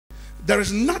There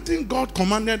is nothing God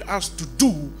commanded us to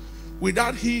do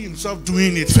without he himself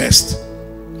doing it first.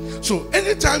 So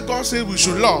anytime God says we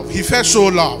should love, he first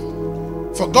showed love.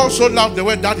 For God so loved the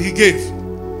word that he gave.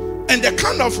 And the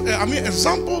kind of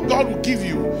example God will give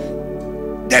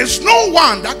you, there's no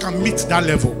one that can meet that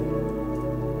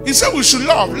level. He said we should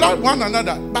love one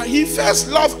another, but he first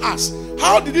loved us.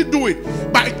 How did he do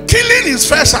it? By killing his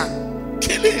first son.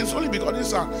 Killing his only begotten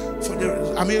son for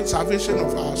the salvation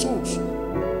of our souls.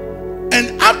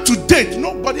 And up to date,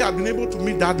 nobody has been able to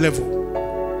meet that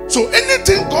level. So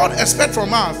anything God expects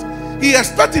from us, he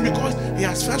expects it because he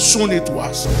has first shown it to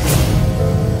us.